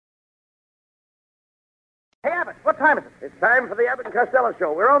Hey, Abbott, what time is it? It's time for the Abbott and Costello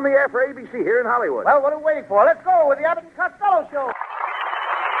Show. We're on the air for ABC here in Hollywood. Well, what are we waiting for? Let's go with the Abbott and Costello Show.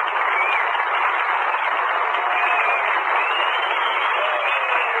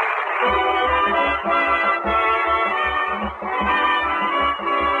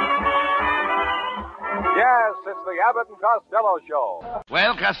 Yes, it's the Abbott and Costello Show.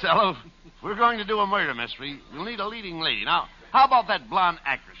 Well, Costello, we're going to do a murder mystery. We'll need a leading lady. Now, how about that blonde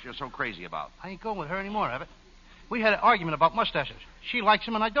actress you're so crazy about? I ain't going with her anymore, Abbott. We had an argument about mustaches. She likes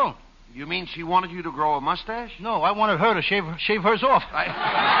them and I don't. You mean she wanted you to grow a mustache? No, I wanted her to shave hers off.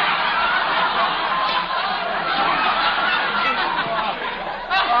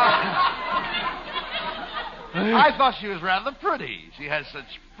 I thought she was rather pretty. She has such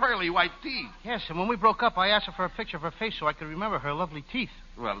pearly white teeth. Yes, and when we broke up, I asked her for a picture of her face so I could remember her lovely teeth.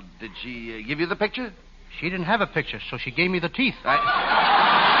 Well, did she give you the picture? She didn't have a picture, so she gave me the teeth. Well,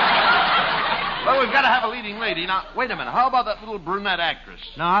 we've got to have a leading lady. Now, wait a minute. How about that little brunette actress?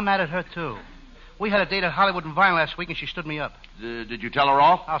 No, I'm mad at her, too. We had a date at Hollywood and Vine last week, and she stood me up. Did you tell her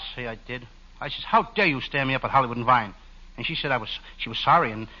off? I'll say I did. I says, how dare you stand me up at Hollywood and Vine? And she said she was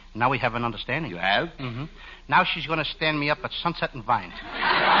sorry, and now we have an understanding. You have? Mm-hmm. Now she's going to stand me up at Sunset and Vine.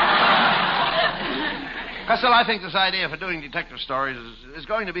 Costello, I think this idea for doing detective stories is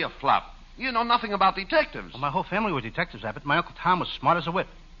going to be a flop. You know nothing about detectives. Well, my whole family were detectives, Abbott. My Uncle Tom was smart as a whip,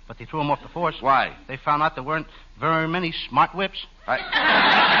 but they threw him off the force. Why? They found out there weren't very many smart whips. I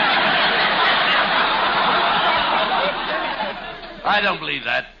don't believe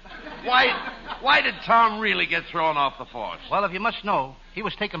that. Why did Tom really get thrown off the force? Well, if you must know, he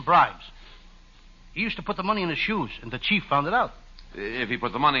was taking bribes. He used to put the money in his shoes, and the chief found it out. If he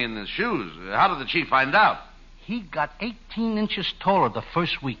put the money in his shoes, how did the chief find out? He got 18 inches taller the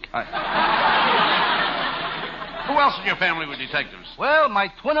first week. Who else in your family were detectives? Well, my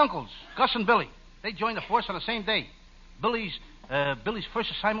twin uncles, Gus and Billy. They joined the force on the same day. Billy's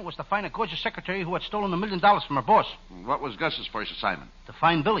first assignment was to find a gorgeous secretary who had stolen $1 million from her boss. What was Gus's first assignment? To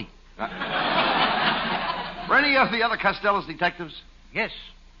find Billy. Were any of the other Costello's detectives? Yes.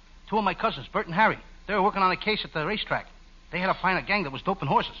 Two of my cousins, Bert and Harry. They were working on a case at the racetrack. They had to find a gang that was doping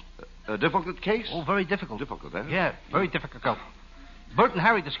horses. A difficult case? Oh, very difficult. Difficult, eh? Yeah, very difficult. Bert and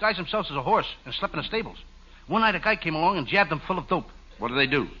Harry disguised themselves as a horse and slept in the stables. One night a guy came along and jabbed them full of dope. What did they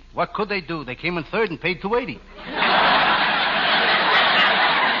do? What could they do? They came in third and paid $280.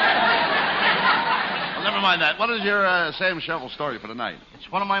 Well, never mind that. What is your Sam Shovel story for tonight? It's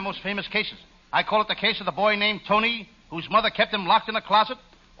one of my most famous cases. I call it the case of the boy named Tony, whose mother kept him locked in a closet,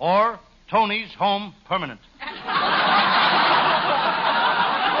 or Tony's Home Permanent.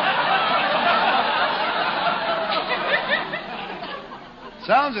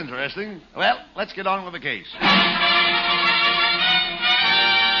 Sounds interesting. Well, let's get on with the case. And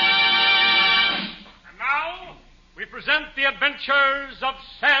now, we present the adventures of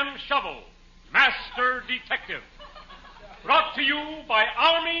Sam Shovel, Master Detective. Brought to you by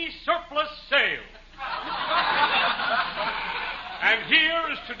Army Surplus Sales. And here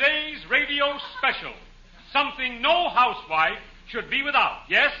is today's radio special. Something no housewife should be without.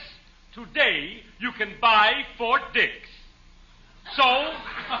 Yes, today you can buy Fort Dix. So,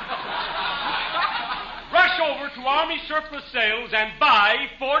 rush over to Army Surplus Sales and buy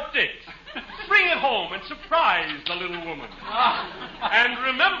Fort Dix. Bring it home and surprise the little woman. And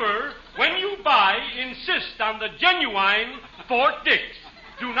remember, when you buy, insist on the genuine Fort Dix.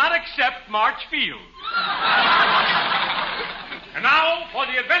 Do not accept Marchfield. And now for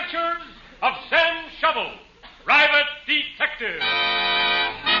the adventures of Sam Shovel, Private Detective.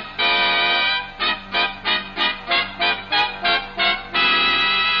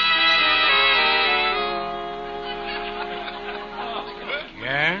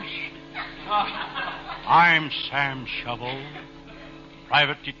 Yes? I'm Sam Shovel,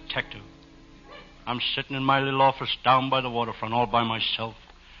 private detective. I'm sitting in my little office down by the waterfront all by myself,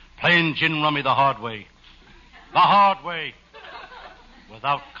 playing gin rummy the hard way. The hard way.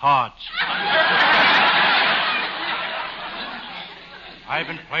 Without cards. I've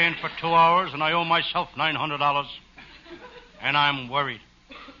been playing for 2 hours, and I owe myself $900. And I'm worried.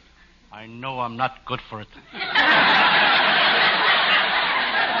 I know I'm not good for it.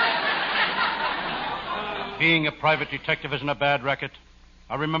 Being a private detective isn't a bad racket.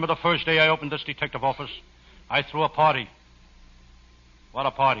 I remember the first day I opened this detective office. I threw a party. What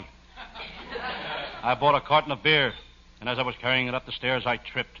a party. I bought a carton of beer, and as I was carrying it up the stairs, I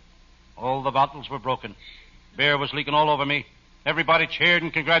tripped. All the bottles were broken. Beer was leaking all over me. Everybody cheered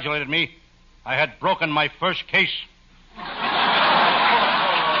and congratulated me. I had broken my first case.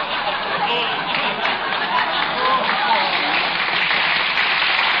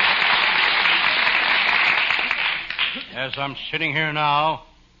 As I'm sitting here now,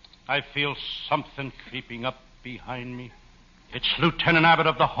 I feel something creeping up behind me. It's Lieutenant Abbott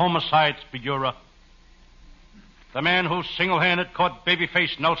of the Homicides Bureau. The man who single-handed caught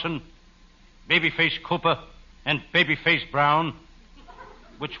Babyface Nelson, Babyface Cooper, and Babyface Brown,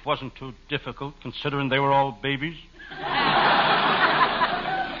 which wasn't too difficult considering they were all babies.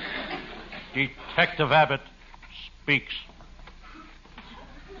 Detective Abbott speaks.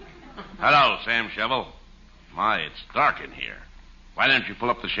 Hello, Sam Shovel. My, it's dark in here. Why don't you pull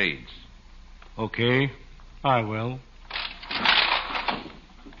up the shades? Okay, I will.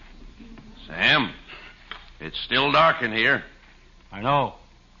 Sam, it's still dark in here. I know.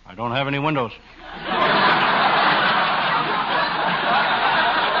 I don't have any windows.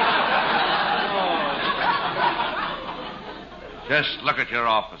 Just look at your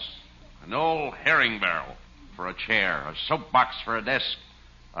office. An old herring barrel for a chair, a soapbox for a desk,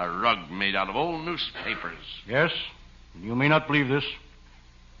 a rug made out of old newspapers. Yes, you may not believe this.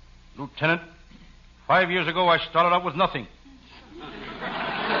 Lieutenant, 5 years ago I started out with nothing. Look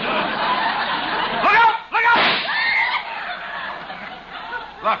out! Look out!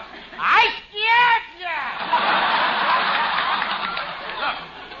 Look. I scared you! Look,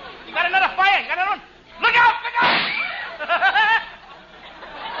 you got another fire. You got another one. Look out! Look out!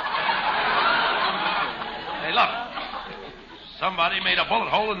 Hey, look. Somebody made a bullet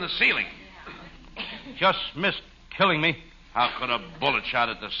hole in the ceiling. Just missed killing me. How could a bullet shot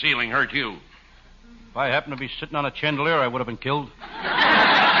at the ceiling hurt you? If I happened to be sitting on a chandelier, I would have been killed.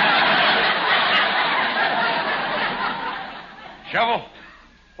 Shovel,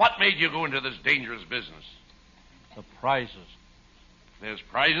 what made you go into this dangerous business? The prizes. There's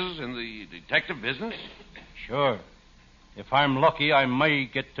prizes in the detective business? Sure. If I'm lucky, I may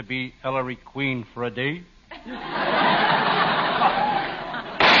get to be Ellery Queen for a day. Look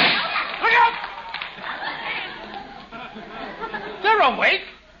out! They're awake.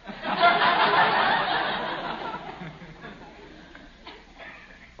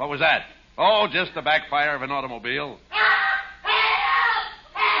 What was that? Oh, just the backfire of an automobile.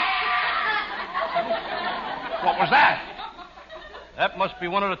 What was that? That must be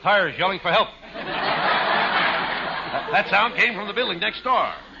one of the tires yelling for help. That sound came from the building next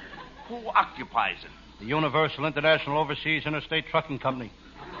door. Who occupies it? The Universal International Overseas Interstate Trucking Company.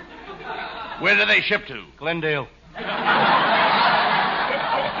 Where do they ship to? Glendale.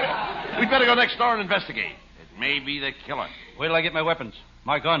 We'd better go next door and investigate. It may be the killer. Wait till I get my weapons.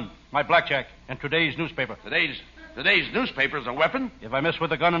 My gun, my blackjack, and today's newspaper. Today's newspaper's a weapon? If I mess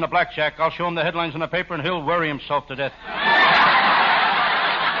with the gun and the blackjack, I'll show him the headlines in the paper and he'll worry himself to death.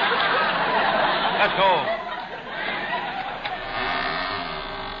 Let's go.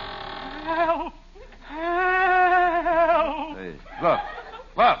 Help! Help! Hey, look.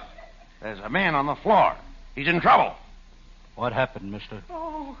 There's a man on the floor. He's in trouble. What happened, mister?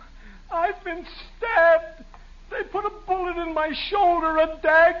 Oh, I've been stabbed. They put a bullet in my shoulder, a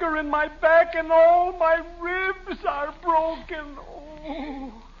dagger in my back, and all my ribs are broken.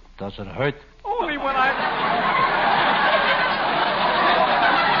 Oh. Does it hurt? Only when I...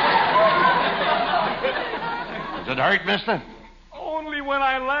 Does it hurt, mister? Only when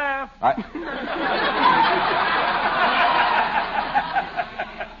I laugh.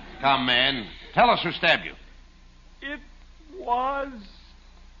 Come, man. Tell us who stabbed you. It was...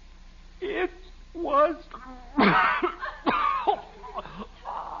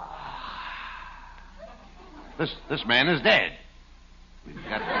 This man is dead. We've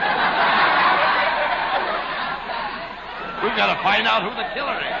got to find out who the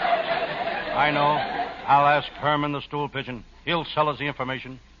killer is. I know. I'll ask Herman the stool pigeon. He'll sell us the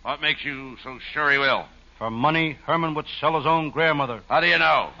information. What makes you so sure he will? For money, Herman would sell his own grandmother. How do you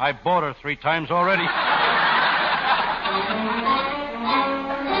know? I bought her 3 times already.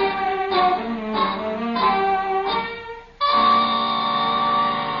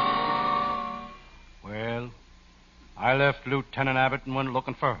 Well, I left Lieutenant Abbott and went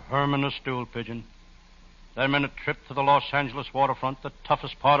looking for Herman the stool pigeon. That meant a trip to the Los Angeles waterfront, the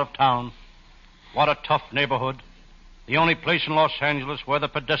toughest part of town. What a tough neighborhood. The only place in Los Angeles where the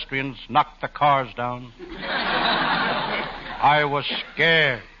pedestrians knock the cars down. I was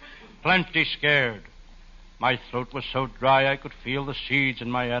scared, plenty scared. My throat was so dry I could feel the seeds in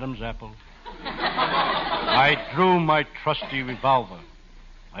my Adam's apple. I drew my trusty revolver.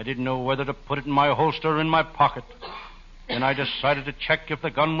 I didn't know whether to put it in my holster or in my pocket. Then I decided to check if the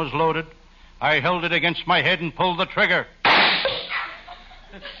gun was loaded. I held it against my head and pulled the trigger.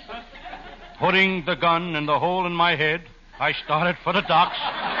 Putting the gun in the hole in my head, I started for the docks.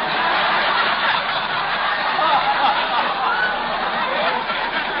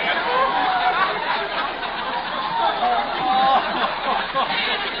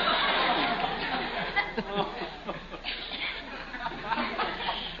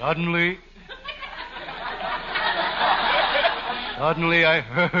 Suddenly, I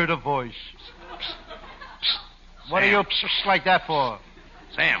heard a voice. What are you psst like that for?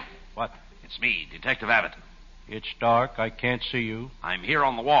 Sam. What? It's me, Detective Abbott. It's dark. I can't see you. I'm here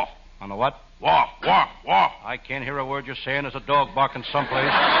on the wharf. On the what? Wharf. I can't hear a word you're saying. There's a dog barking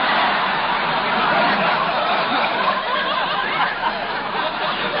someplace.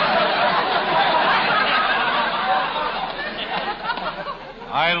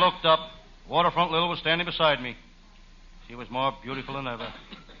 I looked up. Waterfront Lil was standing beside me. She was more beautiful than ever.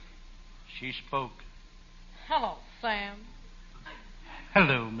 She spoke. Hello, Sam.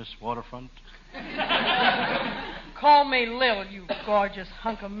 Hello, Miss Waterfront. Call me Lil, you gorgeous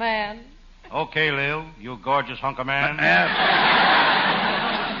hunk of man. Okay, Lil, you gorgeous hunk of man.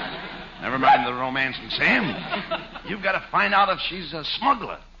 Never mind the romancing, Sam. You've got to find out if she's a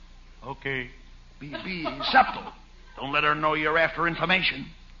smuggler. Okay. Be subtle. Don't let her know you're after information.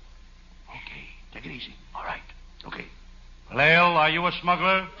 Okay, take it easy. All right. Okay. Lil, are you a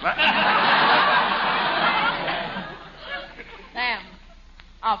smuggler? Sam,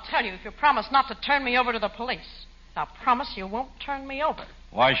 I'll tell you if you promise not to turn me over to the police. Now, promise you won't turn me over.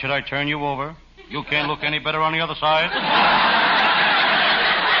 Why should I turn you over? You can't look any better on the other side.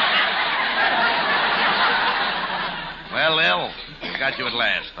 Well, Lil, I got you at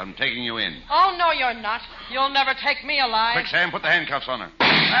last. I'm taking you in. Oh, no, you're not. You'll never take me alive. Quick, Sam, put the handcuffs on her.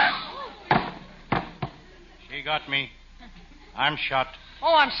 She got me. I'm shot.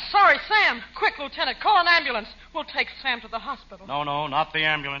 Oh, I'm sorry, Sam. Quick, Lieutenant, call an ambulance. We'll take Sam to the hospital. No, not the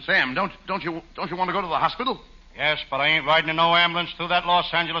ambulance. Sam, don't you want to go to the hospital? Yes, but I ain't riding in no ambulance through that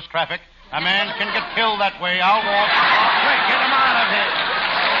Los Angeles traffic. A man can get killed that way. I'll walk. Quick, get him out of here.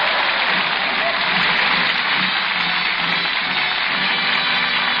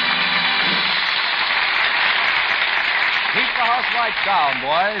 Keep the house lights down,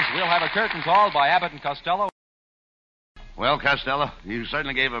 boys. We'll have a curtain call by Abbott and Costello. Well, Costello, you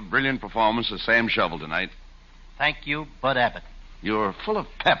certainly gave a brilliant performance as Sam Shovel tonight. Thank you, Bud Abbott. You're full of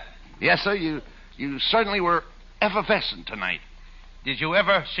pep. Yes, sir, you certainly were effervescent tonight. Did you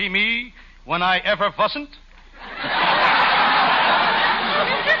ever see me when I ever fussn't?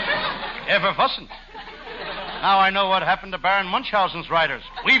 Ever fussn't. Now I know what happened to Baron Munchausen's riders.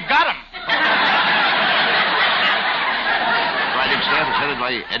 We've got them. Writing staff is headed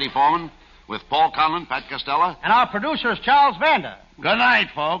by Eddie Foreman, with Paul Conlon, Pat Costello. And our producer is Charles Vander. Good night,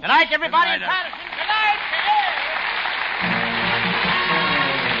 folks. Good night, everybody. Good night, Good night.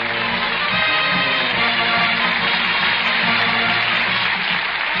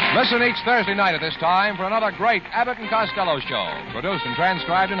 Listen each Thursday night at this time for another great Abbott and Costello show, produced and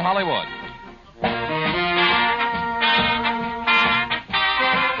transcribed in Hollywood.